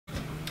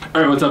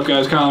Alright, what's up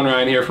guys? Kyle and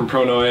Ryan here from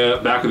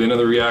Pronoya, back with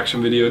another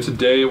reaction video.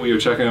 Today we are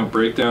checking out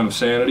Breakdown of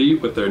Sanity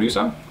with their new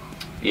song.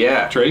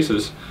 Yeah.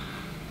 Traces.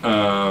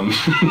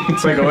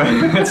 It's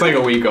like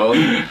a week old.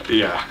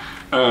 Yeah.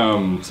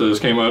 So this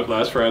came out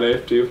last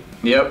Friday too?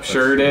 Yep,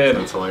 sure did.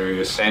 That's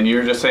hilarious. And you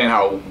were just saying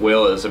how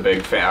Will is a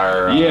big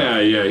fan.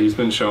 Yeah, he's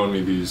been showing me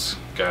these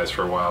guys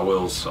for a while.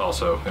 Will's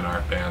also in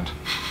our band.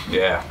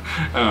 Yeah.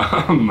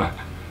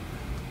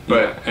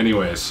 But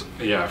anyways,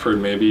 yeah, I've heard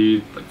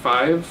maybe like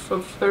 5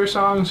 of their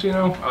songs, you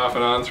know, off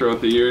and on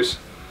throughout the years.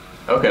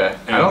 Okay.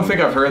 And I don't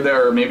think I've heard that,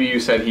 or maybe you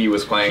said he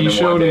was playing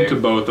them one day. He showed them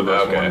to both of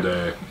us one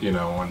day, you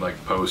know, on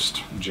like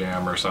post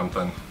jam or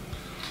something.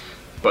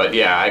 But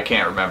yeah, I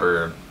can't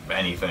remember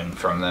anything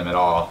from them at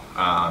all.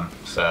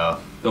 So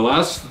the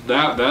last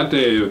that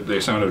day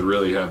they sounded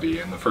really heavy,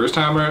 and the first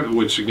time,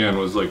 which again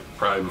was like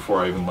probably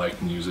before I even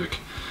liked music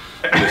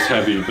this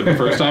heavy, but the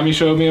first time he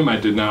showed me them, I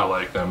did not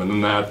like them, and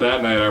then that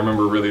night I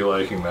remember really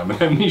liking them, and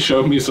then he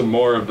showed me some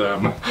more of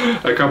them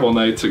a couple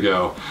nights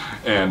ago,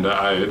 and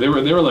they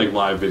were like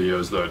live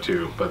videos though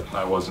too, but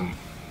I wasn't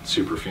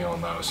super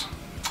feeling those.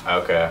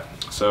 Okay.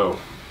 So,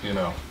 you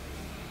know,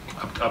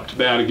 up to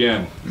bat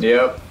again.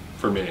 Yep.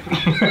 For me.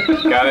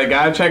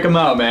 gotta check them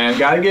out, man.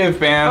 Gotta give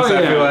bands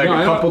I feel like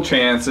a couple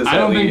chances. I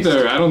don't think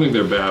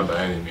they're bad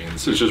by any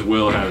means. It's just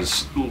Will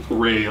has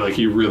like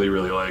he really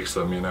likes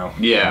them, you know.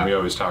 Yeah. And we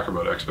always talk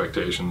about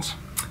expectations.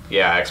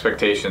 Yeah,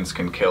 expectations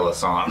can kill a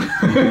song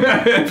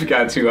if you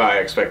got too high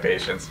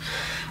expectations.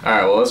 All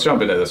right, well let's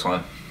jump into this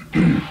one.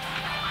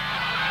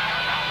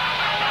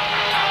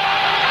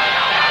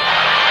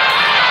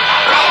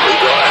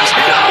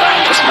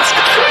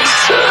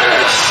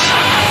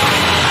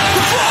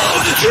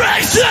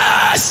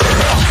 Traces!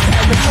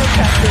 And the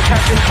protesters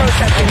have been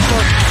protesting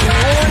for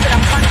more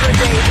than 100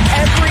 days,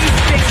 every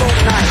single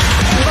night.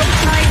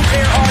 Most nights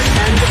there are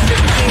 10 to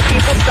 15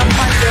 people,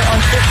 sometimes there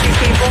are 50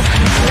 people.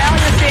 Now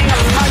you're seeing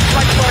a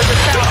much larger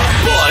crowd.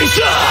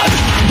 Poison!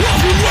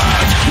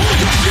 Overworked!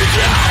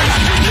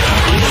 You're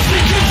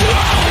losing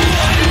control!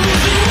 You're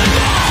losing your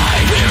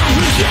life! You're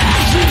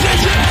rejection,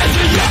 tension, and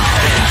you're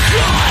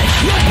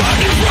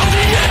burning from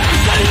the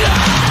inside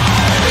out!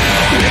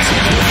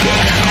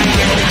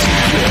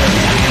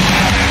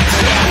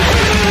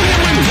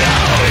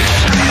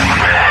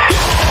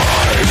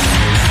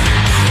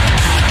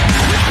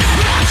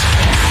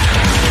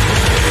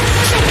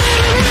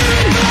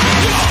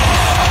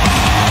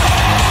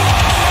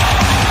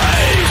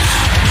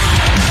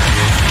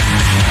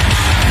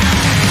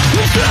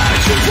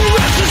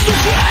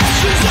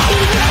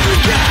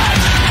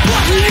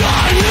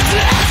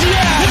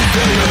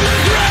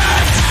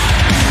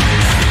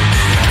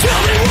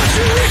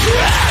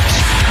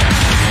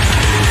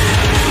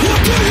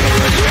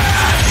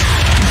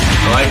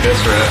 I like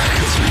this riff.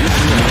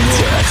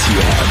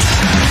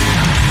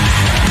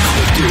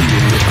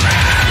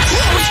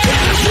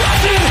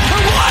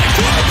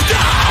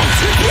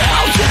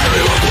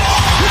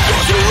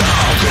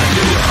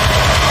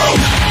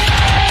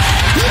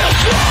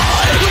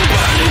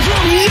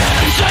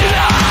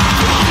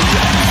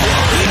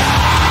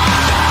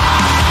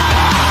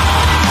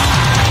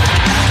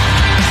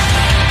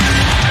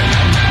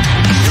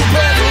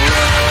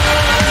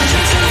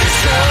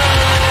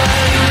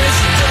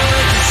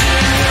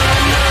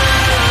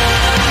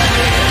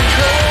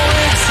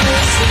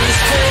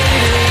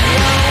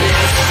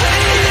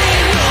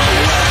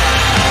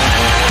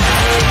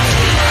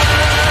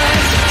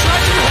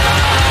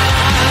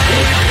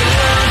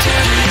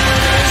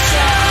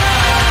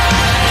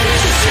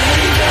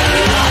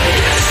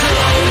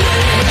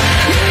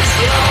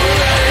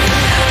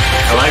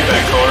 I like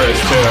that chorus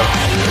too.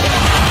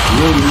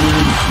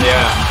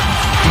 Yeah.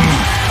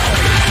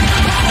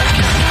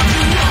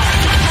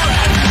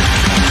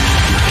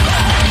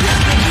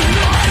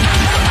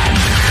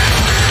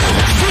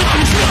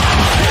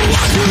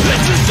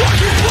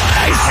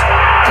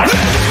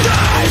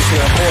 Here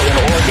in Portland,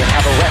 Oregon,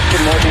 have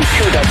arrested more than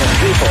 24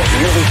 people.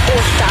 Nearly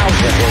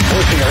 4,000 were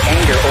voicing their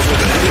anger over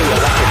the newly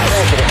elected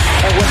president,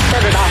 and what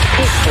started off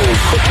peacefully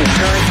quickly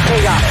turned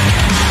chaotic.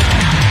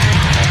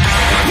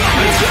 I've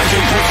been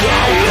searching for so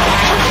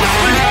long.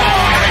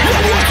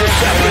 I want to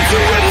step into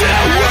a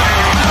new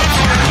world.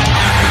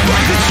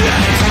 Break the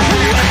chains,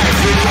 break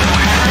the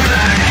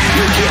line.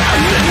 You can't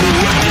live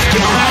around the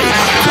sky.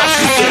 Touch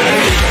the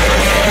sea.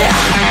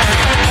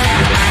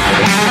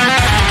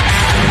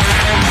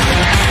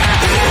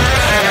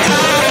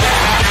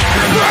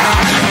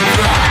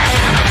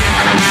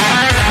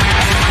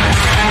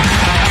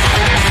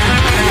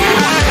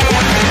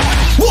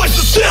 What's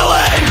the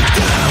ceiling?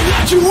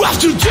 What you have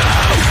to do?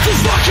 This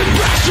fucking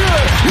pressure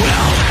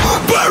will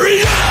bury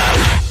you.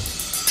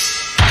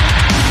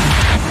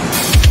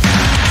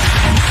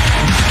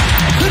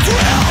 It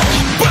will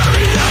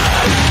bury you.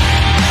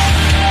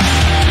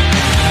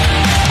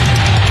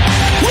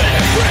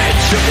 We've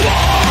reached a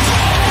wall.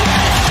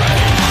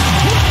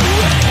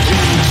 We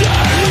can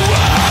turn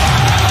away.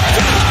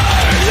 Turn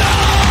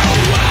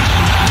away.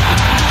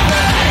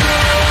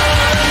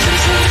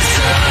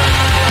 Sun,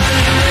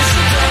 it's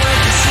the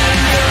darkest in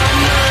your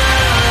mind.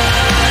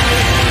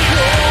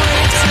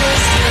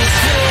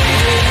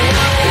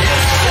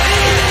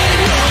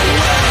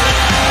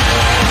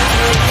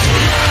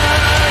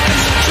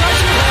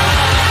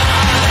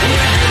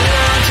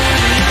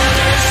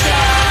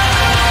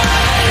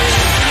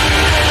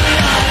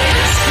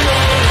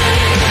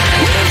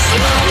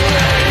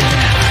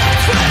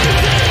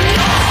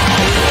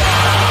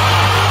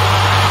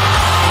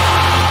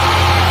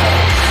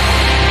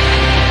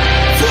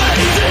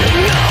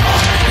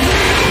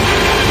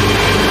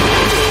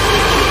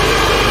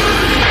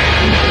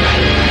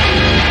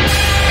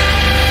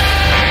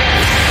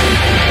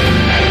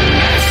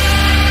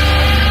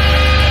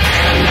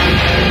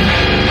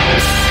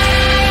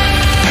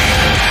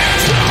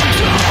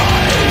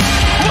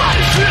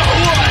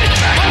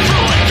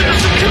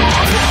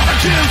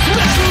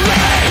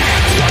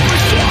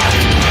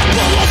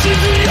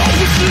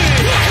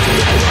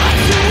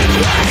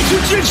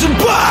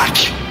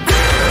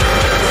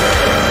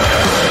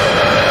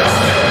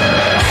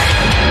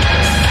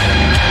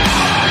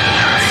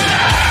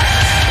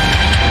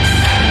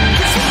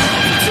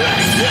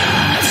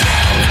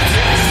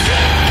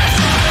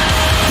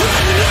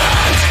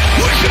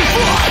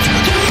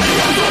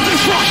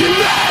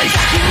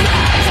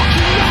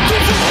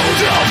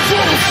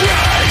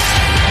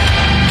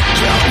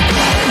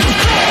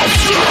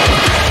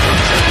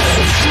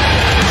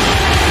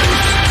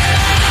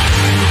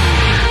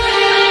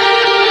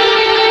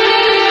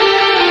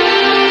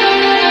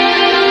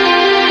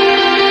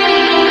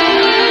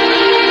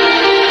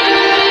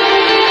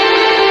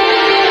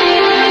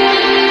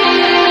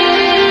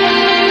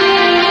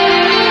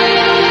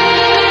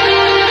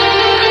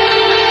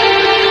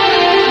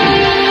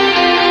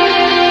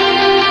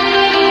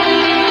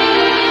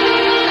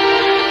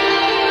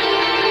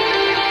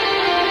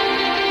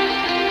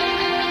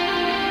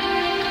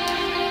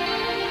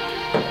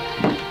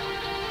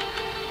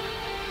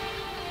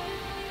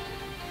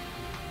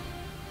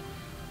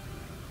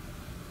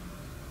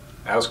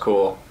 was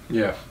cool.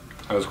 Yeah,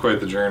 that was quite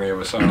the journey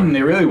of a song. It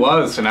really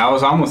was, and I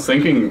was almost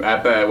thinking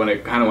at that when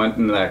it kind of went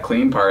into that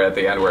clean part at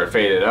the end where it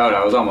faded out.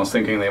 I was almost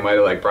thinking they might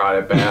have like brought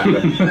it back.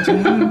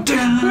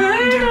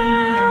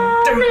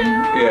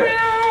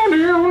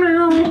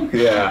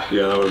 Yeah,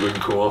 that would have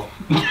been cool.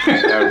 that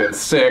would have been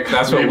sick.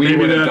 That's what we Maybe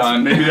would have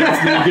done. Maybe that's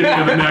the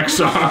beginning of the next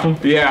song.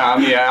 Yeah,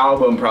 on the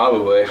album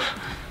probably.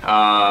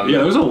 Yeah,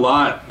 there was a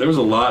lot. There was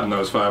a lot in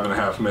those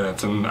 5.5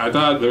 minutes, and I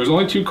thought there was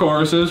only 2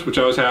 choruses, which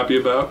I was happy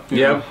about.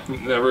 Yep.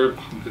 Never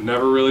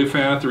really a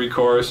fan of 3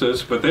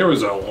 choruses, but there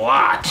was a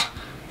lot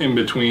in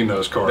between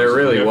those choruses. There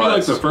really I feel like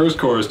was. the first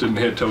chorus didn't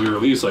hit till we were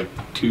at least like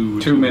 2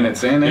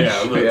 minutes in. Yeah,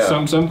 like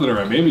something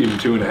around, maybe even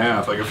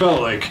 2.5. Like it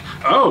felt like,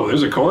 oh,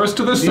 there's a chorus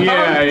to this song.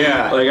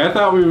 Yeah. Like I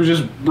thought we would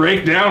just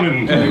break down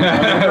and.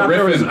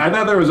 I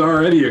thought there was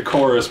already a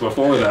chorus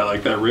before that,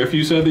 like that riff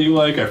you said that you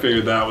like. I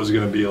figured that was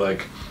gonna be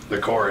like the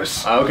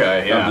chorus.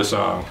 Okay, yeah. Of the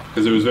song,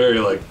 because it was very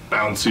like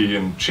bouncy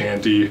and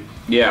chanty.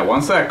 Yeah,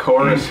 once that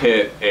chorus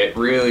hit, it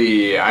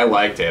really, I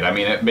liked it. I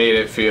mean, it made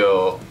it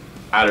feel,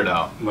 I don't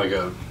know, like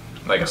a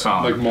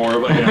song. Like more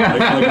of like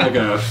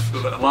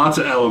a lots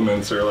of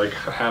elements, or like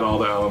had all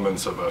the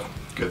elements of a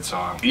good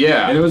song.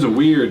 Yeah. And it was a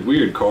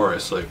weird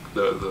chorus, like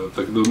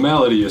the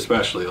melody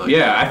especially. Like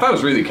yeah, I thought it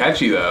was really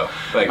catchy though,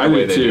 like the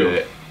way they did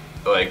it.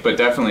 Like, but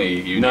definitely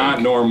unique.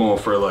 Not normal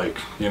for like,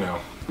 you know,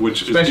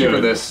 which especially is good.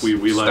 for this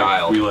we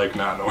style. We like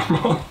not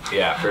normal.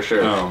 Yeah, for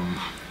sure.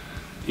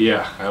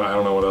 Yeah, I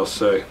don't know what else to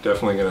say.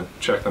 Definitely gonna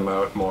check them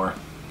out more.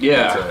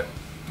 Yeah. That's it.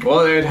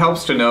 Well, it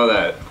helps to know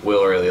that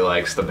Will really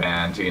likes the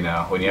band, you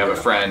know. When you have a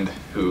friend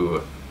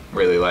who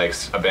really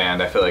likes a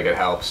band, I feel like it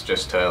helps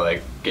just to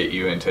like get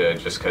you into it,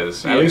 just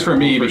because, at least for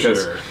me,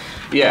 because sure.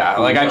 Yeah,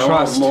 like I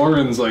trust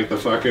Lauren's like the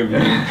fucking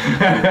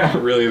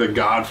really the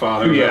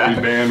godfather of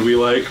every band we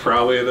like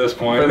probably at this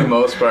point. For the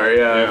most part,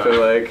 yeah. I feel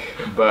like.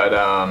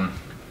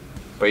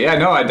 But yeah,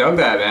 no, I dug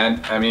that, man.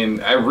 I mean,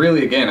 I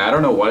really, again, I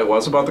don't know what it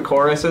was about the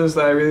choruses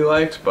that I really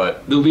liked,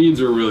 but the leads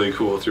were really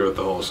cool throughout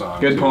the whole song.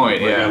 Good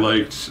point, like, yeah. I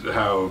liked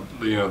how,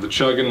 you know, the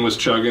chugging was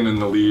chugging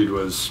and the lead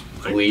was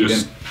like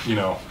just, you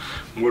know,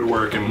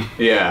 woodworking.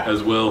 Yeah.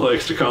 As Will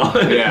likes to call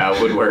it. Yeah,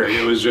 woodwork.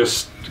 It was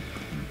just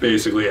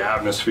basically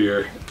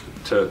atmosphere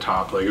to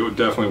top. Like it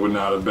definitely would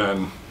not have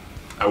been,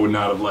 I would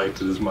not have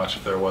liked it as much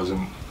if there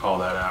wasn't all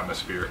that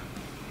atmosphere.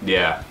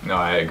 Yeah, no,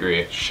 I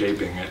agree.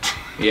 Shaping it.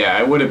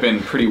 Yeah, it would have been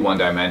pretty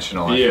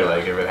one-dimensional, I feel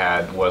like, if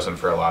it wasn't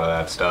for a lot of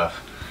that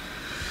stuff.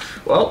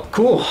 Well,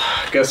 cool.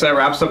 Guess that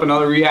wraps up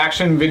another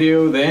reaction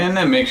video then,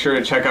 and make sure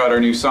to check out our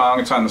new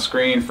song. It's on the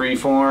screen,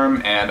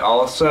 Freeform, and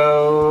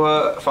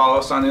also follow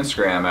us on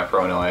Instagram at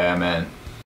Pronoya MN.